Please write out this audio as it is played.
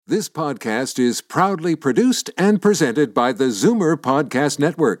This podcast is proudly produced and presented by the Zoomer Podcast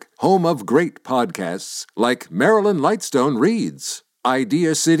Network, home of great podcasts like Marilyn Lightstone Reads,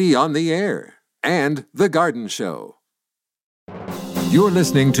 Idea City on the Air, and The Garden Show. You're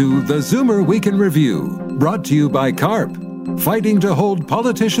listening to the Zoomer Week in Review, brought to you by CARP, fighting to hold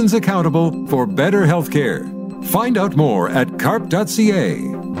politicians accountable for better health care. Find out more at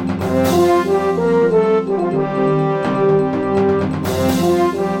carp.ca.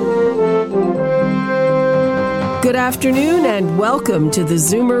 Good afternoon and welcome to the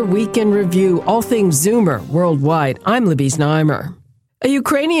Zoomer Week in Review, all things Zoomer worldwide. I'm Libby Znaimer. A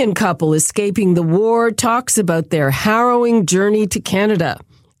Ukrainian couple escaping the war talks about their harrowing journey to Canada.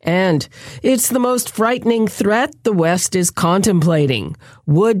 And it's the most frightening threat the West is contemplating.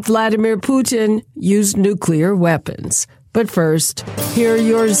 Would Vladimir Putin use nuclear weapons? But first, here are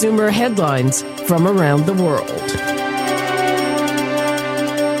your Zoomer headlines from around the world.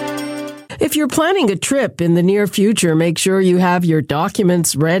 If you're planning a trip in the near future, make sure you have your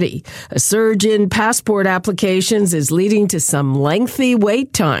documents ready. A surge in passport applications is leading to some lengthy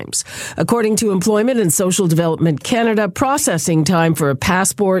wait times. According to Employment and Social Development Canada, processing time for a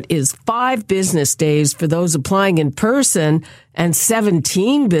passport is 5 business days for those applying in person and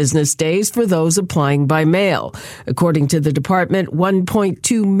 17 business days for those applying by mail. According to the department,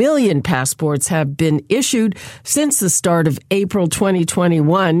 1.2 million passports have been issued since the start of April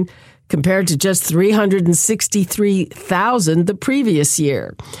 2021, compared to just 363,000 the previous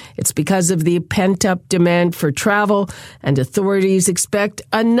year. It's because of the pent-up demand for travel, and authorities expect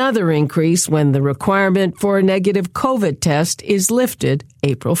another increase when the requirement for a negative COVID test is lifted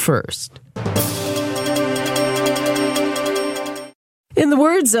April 1st. In the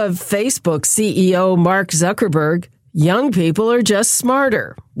words of Facebook CEO Mark Zuckerberg, young people are just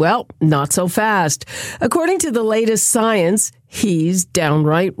smarter. Well, not so fast. According to the latest science, he's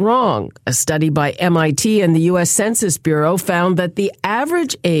downright wrong. A study by MIT and the U.S. Census Bureau found that the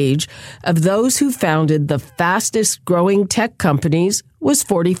average age of those who founded the fastest growing tech companies was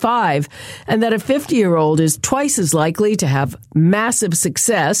 45, and that a 50-year-old is twice as likely to have massive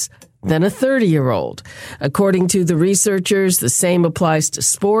success than a 30-year-old. According to the researchers, the same applies to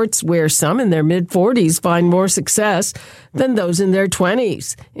sports, where some in their mid-40s find more success than those in their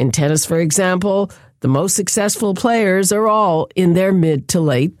 20s. In tennis, for example, the most successful players are all in their mid to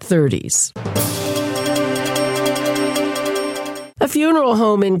late 30s. A funeral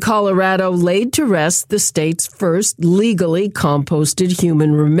home in Colorado laid to rest the state's first legally composted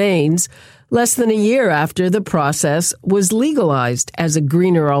human remains, less than a year after the process was legalized as a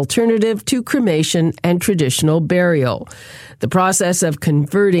greener alternative to cremation and traditional burial. The process of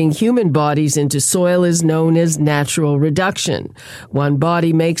converting human bodies into soil is known as natural reduction. One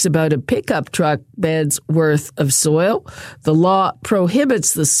body makes about a pickup truck bed's worth of soil. The law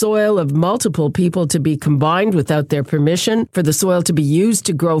prohibits the soil of multiple people to be combined without their permission, for the soil to be used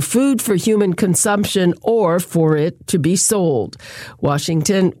to grow food for human consumption, or for it to be sold.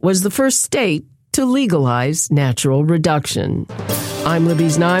 Washington was the first state to legalize natural reduction. I'm Libby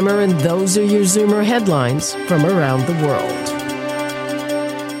Znaimer, and those are your Zoomer headlines from around the world.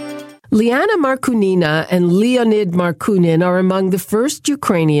 Liana Markunina and Leonid Markunin are among the first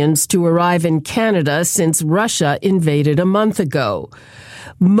Ukrainians to arrive in Canada since Russia invaded a month ago.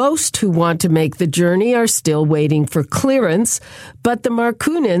 Most who want to make the journey are still waiting for clearance, but the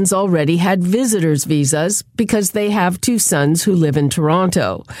Markunins already had visitors' visas because they have 2 sons who live in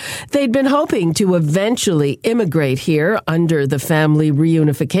Toronto. They'd been hoping to eventually immigrate here under the family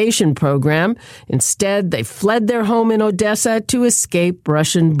reunification program. Instead, they fled their home in Odesa to escape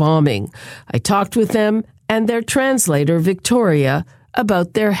Russian bombing. I talked with them and their translator, Victoria,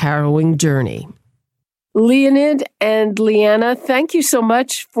 about their harrowing journey. Leonid and Liana, thank you so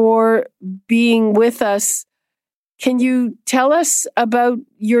much for being with us. Can you tell us about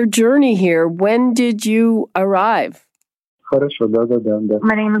your journey here? When did you arrive? My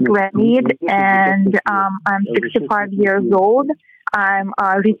name is Leonid, and I'm 65 years old. I'm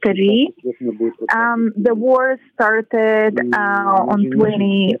a retiree. The war started on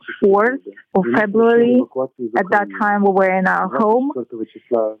 24th of February. At that time, we were in our home,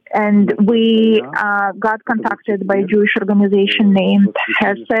 and we got contacted by a Jewish organization named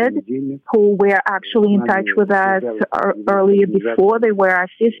Hesed, who were actually in touch with us earlier before. They were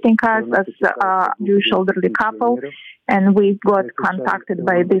assisting us as a Jewish elderly couple, and we got contacted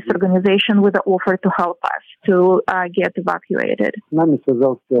by this organization with the offer to help us to get evacuated.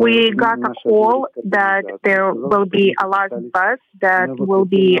 We got a call that there will be a large bus that will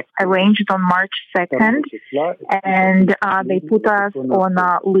be arranged on March 2nd, and they put us on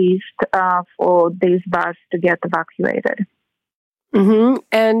a list for this bus to get evacuated. Mm-hmm.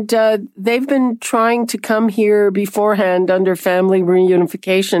 And they've been trying to come here beforehand under family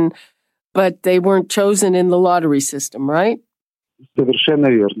reunification, but they weren't chosen in the lottery system, right?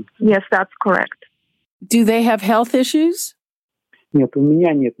 Yes, that's correct. Do they have health issues?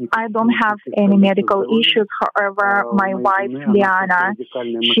 I don't have any medical issues. However, my wife, Liana,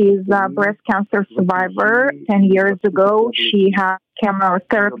 she's a breast cancer survivor. 10 years ago, she had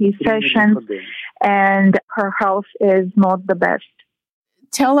chemotherapy sessions, and her health is not the best.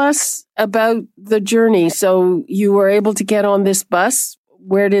 Tell us about the journey. So you were able to get on this bus.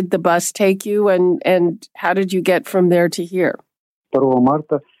 Where did the bus take you, and how did you get from there to here?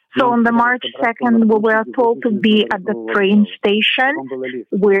 So on the March 2nd, we were told to be at the train station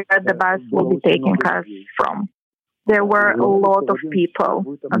where the bus will be taking us from. There were a lot of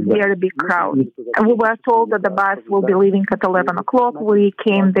people, a very big crowd. And we were told that the bus will be leaving at 11 o'clock. We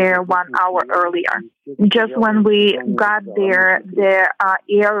came there 1 hour earlier. Just when we got there, the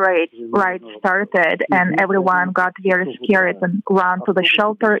air raid started, and everyone got very scared and ran to the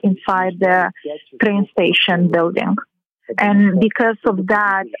shelter inside the train station building. And because of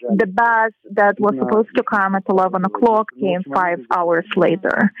that, the bus that was supposed to come at 11 o'clock came 5 hours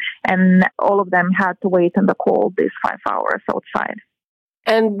later. And all of them had to wait in the cold these 5 hours outside.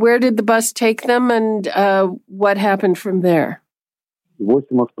 And where did the bus take them, and what happened from there?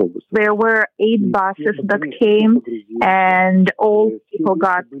 There were 8 buses that came, and all people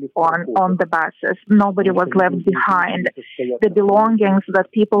got on the buses. Nobody was left behind. The belongings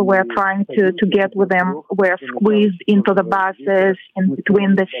that people were trying to get with them were squeezed into the buses, in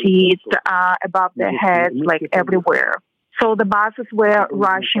between the seats, above their heads, like everywhere. So the buses were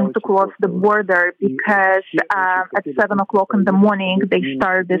rushing to cross the border because at 7 o'clock in the morning, they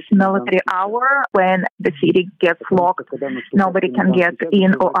start this military hour when the city gets locked. Nobody can get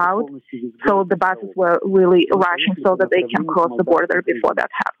in or out. So the buses were really rushing so that they can cross the border before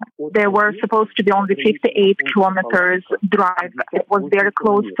that happened. They were supposed to be only 58 kilometers drive. It was very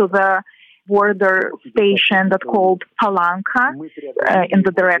close to the border station that's called Palanka in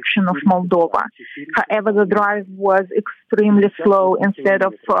the direction of Moldova. However, the drive was extremely slow. Instead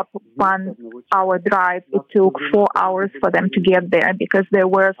of 1 hour drive, it took 4 hours for them to get there because there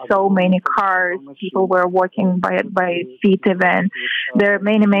were so many cars. People were walking by feet even. There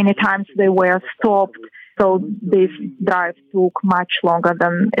many times they were stopped. So this drive took much longer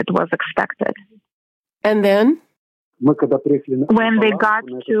than it was expected. And then? When they got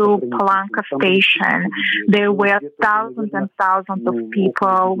to Palanka station, there were thousands and thousands of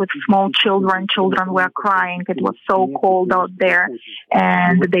people with small children. Children were crying. It was so cold out there.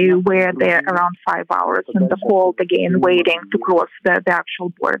 And they were there around 5 hours in the cold again, waiting to cross the actual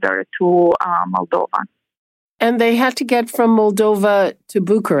border to Moldova. And they had to get from Moldova to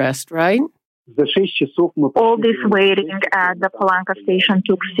Bucharest, right? All this waiting at the Palanka station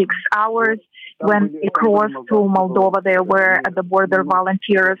took 6 hours. When they crossed to Moldova, there were at the border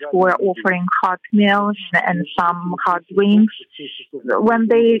volunteers who were offering hot meals and some hot drinks. When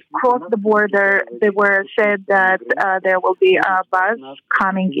they crossed the border, they were said that there will be a bus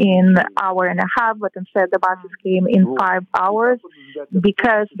coming in an hour and a half, but instead the buses came in 5 hours.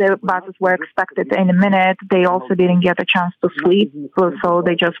 Because the buses were expected any minute, they also didn't get a chance to sleep, so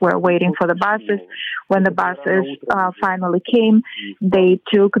they just were waiting for the buses. When the buses finally came, they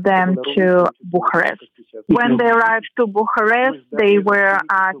took them to Bucharest. When they arrived to Bucharest, they were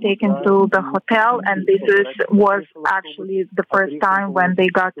taken to the hotel, and this was actually the first time when they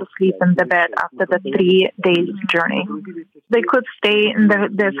got to sleep in the bed after the 3 days journey. They could stay in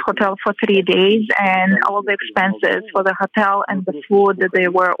this hotel for 3 days, and all the expenses for the hotel and the food that they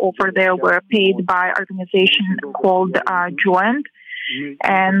were offered there were paid by an organization called Joint.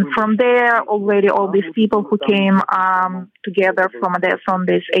 And from there, already all these people who came together from on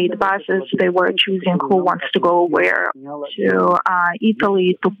these 8 buses, they were choosing who wants to go where, to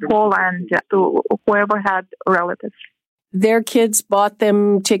Italy, to Poland, to whoever had relatives. Their kids bought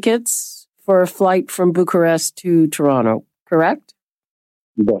them tickets for a flight from Bucharest to Toronto, correct?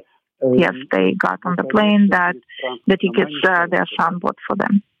 Yes, they got on the plane that the tickets their son bought for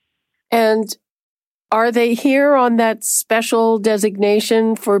them. And are they here on that special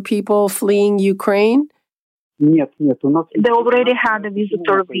designation for people fleeing Ukraine? They already had a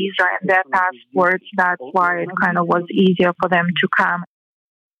visitor visa and their passports. That's why it kind of was easier for them to come.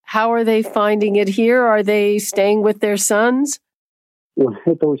 How are they finding it here? Are they staying with their sons?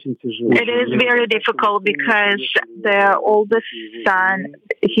 It is very difficult because the oldest son,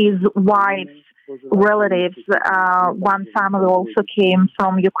 his wife's relatives, one family also came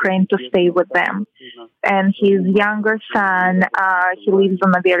from Ukraine to stay with them. and his younger son, he lives in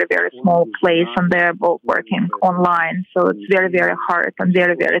a very, very small place, and they're both working online. So it's very, very hard and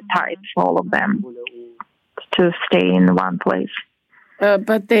very, very tight for all of them to stay in one place.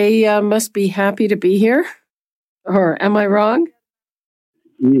 But they must be happy to be here? Or am I wrong?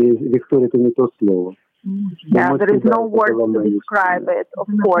 Yeah, there is no word to describe it, of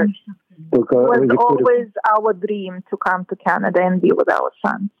course. It was always our dream to come to Canada and be with our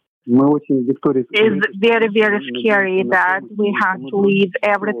sons. It's very, very scary that we have to leave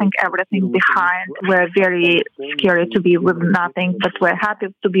everything behind. We're very scary to be with nothing, but we're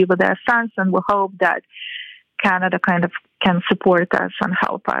happy to be with our sons, and we hope that Canada kind of can support us and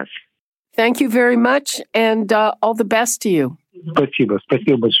help us. Thank you very much, and all the best to you. Спасибо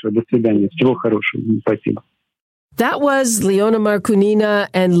большое. До свидания. Всего хорошего. Спасибо. That was Liana Markunina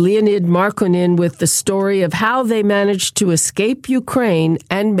and Leonid Markunin with the story of how they managed to escape Ukraine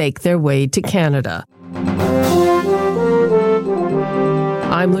and make their way to Canada.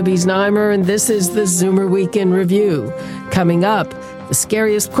 I'm Libby Znaimer, and this is the Zoomer Weekend Review. Coming up, the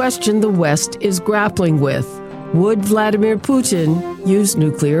scariest question the West is grappling with. Would Vladimir Putin use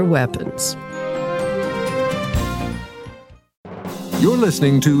nuclear weapons? You're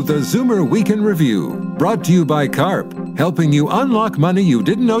listening to the Zoomer Weekend Review, brought to you by CARP, helping you unlock money you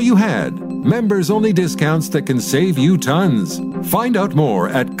didn't know you had. Members-only discounts that can save you tons. Find out more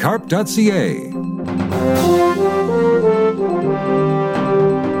at carp.ca.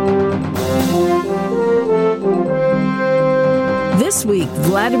 This week,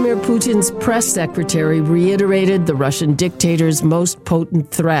 Vladimir Putin's press secretary reiterated the Russian dictator's most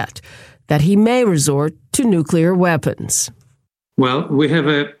potent threat, that he may resort to nuclear weapons. Well, we have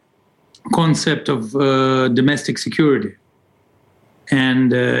a concept of domestic security.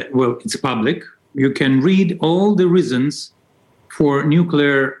 And, it's public. You can read all the reasons for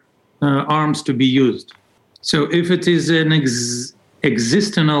nuclear arms to be used. So if it is an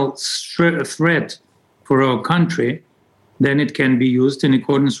existential threat for our country, then it can be used in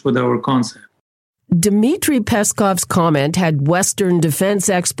accordance with our concept. Dmitri Peskov's comment had Western defense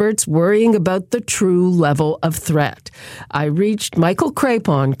experts worrying about the true level of threat. I reached Michael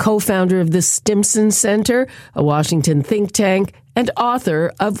Krepon, co-founder of the Stimson Center, a Washington think tank, and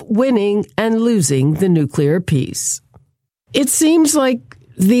author of Winning and Losing the Nuclear Peace. It seems like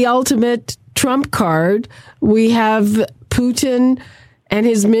the ultimate trump card. We have Putin and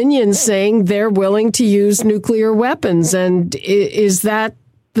his minions saying they're willing to use nuclear weapons. And is that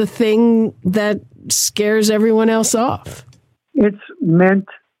the thing that scares everyone else off? It's meant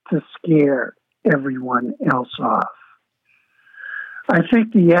to scare everyone else off. I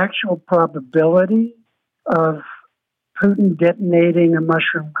think the actual probability of Putin detonating a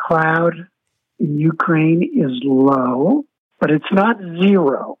mushroom cloud in Ukraine is low, but it's not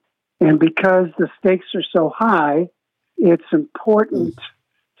zero. And because the stakes are so high, it's important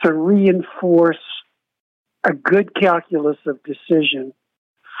to reinforce a good calculus of decision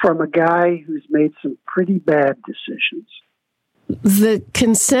from a guy who's made some pretty bad decisions. The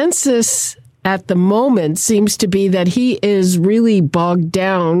consensus at the moment seems to be that he is really bogged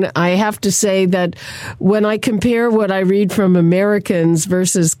down. I have to say that when I compare what I read from Americans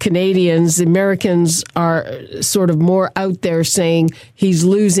versus Canadians, Americans are sort of more out there saying he's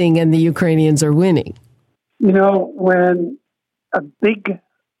losing and the Ukrainians are winning. You know, when a big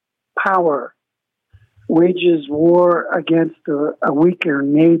power wages war against a weaker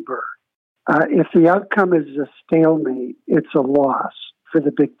neighbor, if the outcome is a stalemate, it's a loss for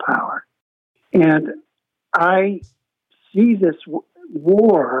the big power. And I see this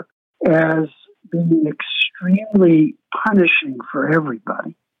war as being extremely punishing for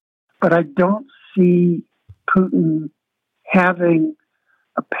everybody. But I don't see Putin having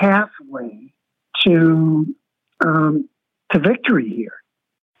a pathway to victory here.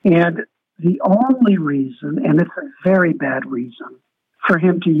 And the only reason, and it's a very bad reason, for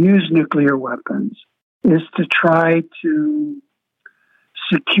him to use nuclear weapons is to try to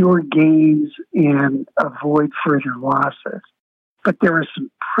secure gains and avoid further losses. But there are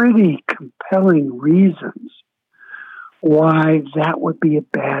some pretty compelling reasons why that would be a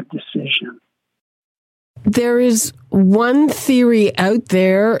bad decision. There is one theory out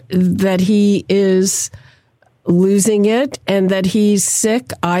there that he is losing it and that he's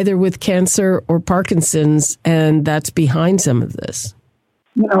sick either with cancer or Parkinson's, and that's behind some of this.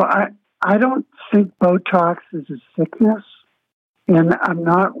 You know, I don't think Botox is a sickness, and I'm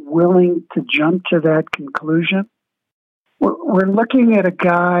not willing to jump to that conclusion. We're looking at a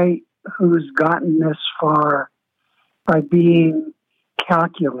guy who's gotten this far by being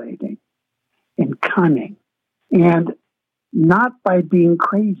calculating and cunning, and not by being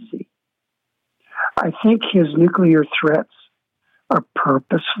crazy. I think his nuclear threats are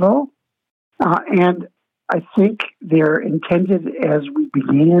purposeful, and I think they're intended, as we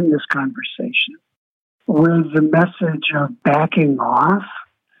began this conversation, with the message of backing off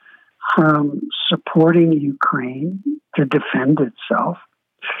from supporting Ukraine to defend itself.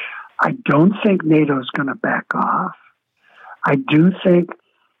 I don't think NATO's going to back off. I do think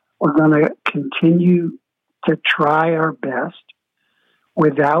we're going to continue to try our best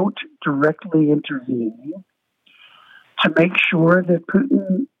without directly intervening to make sure that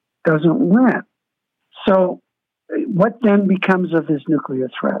Putin doesn't win. So what then becomes of his nuclear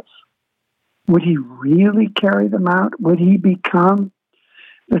threats? Would he really carry them out? Would he become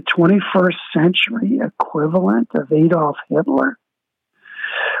the 21st century equivalent of Adolf Hitler?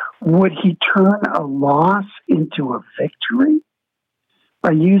 Would he turn a loss into a victory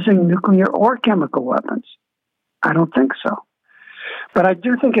by using nuclear or chemical weapons? I don't think so. But I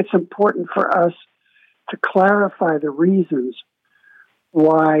do think it's important for us to clarify the reasons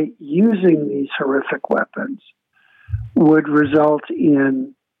why using these horrific weapons would result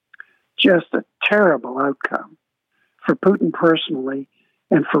in just a terrible outcome for Putin personally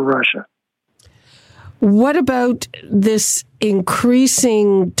and for Russia. What about this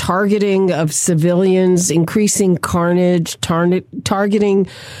increasing targeting of civilians, increasing carnage, targeting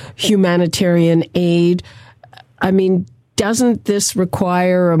humanitarian aid? I mean, doesn't this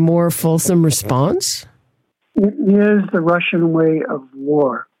require a more fulsome response? It is the Russian way of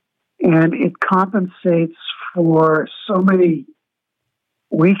war, and it compensates for so many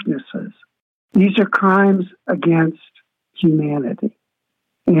weaknesses. These are crimes against humanity,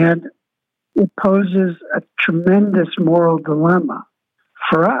 and it poses a tremendous moral dilemma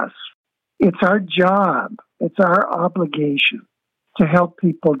for us. It's our job, it's our obligation to help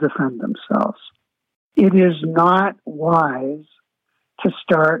people defend themselves. It is not wise to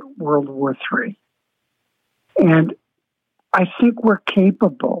start World War III. And I think we're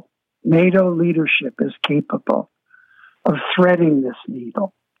capable, NATO leadership is capable of threading this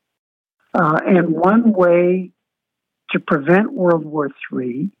needle. And one way to prevent World War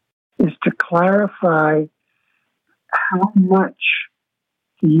III is to clarify how much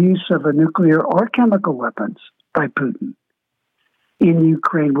the use of a nuclear or chemical weapons by Putin in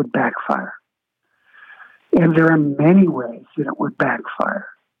Ukraine would backfire. And there are many ways that it would backfire.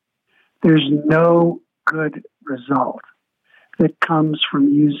 There's no good result that comes from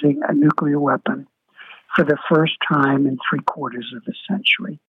using a nuclear weapon for the first time in 3/4 of a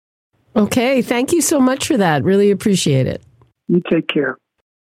century. Okay, thank you so much for that. Really appreciate it. You take care.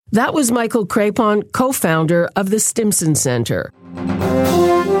 That was Michael Krepon, co-founder of the Stimson Center.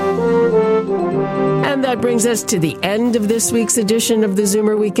 And that brings us to the end of this week's edition of the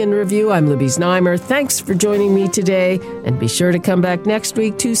Zoomer Weekend Review. I'm Libby Znaimer. Thanks for joining me today. And be sure to come back next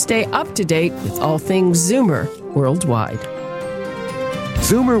week to stay up to date with all things Zoomer worldwide.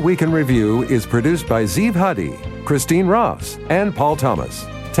 Zoomer Weekend Review is produced by Zeev Hadi, Christine Ross, and Paul Thomas.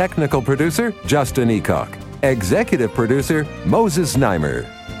 Technical producer, Justin Eacock. Executive producer, Moses Znaimer.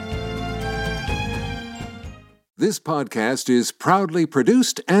 This podcast is proudly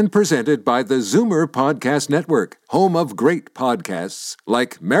produced and presented by the Zoomer Podcast Network, home of great podcasts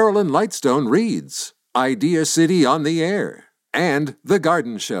like Marilyn Lightstone Reads, Idea City on the Air, and The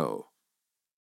Garden Show.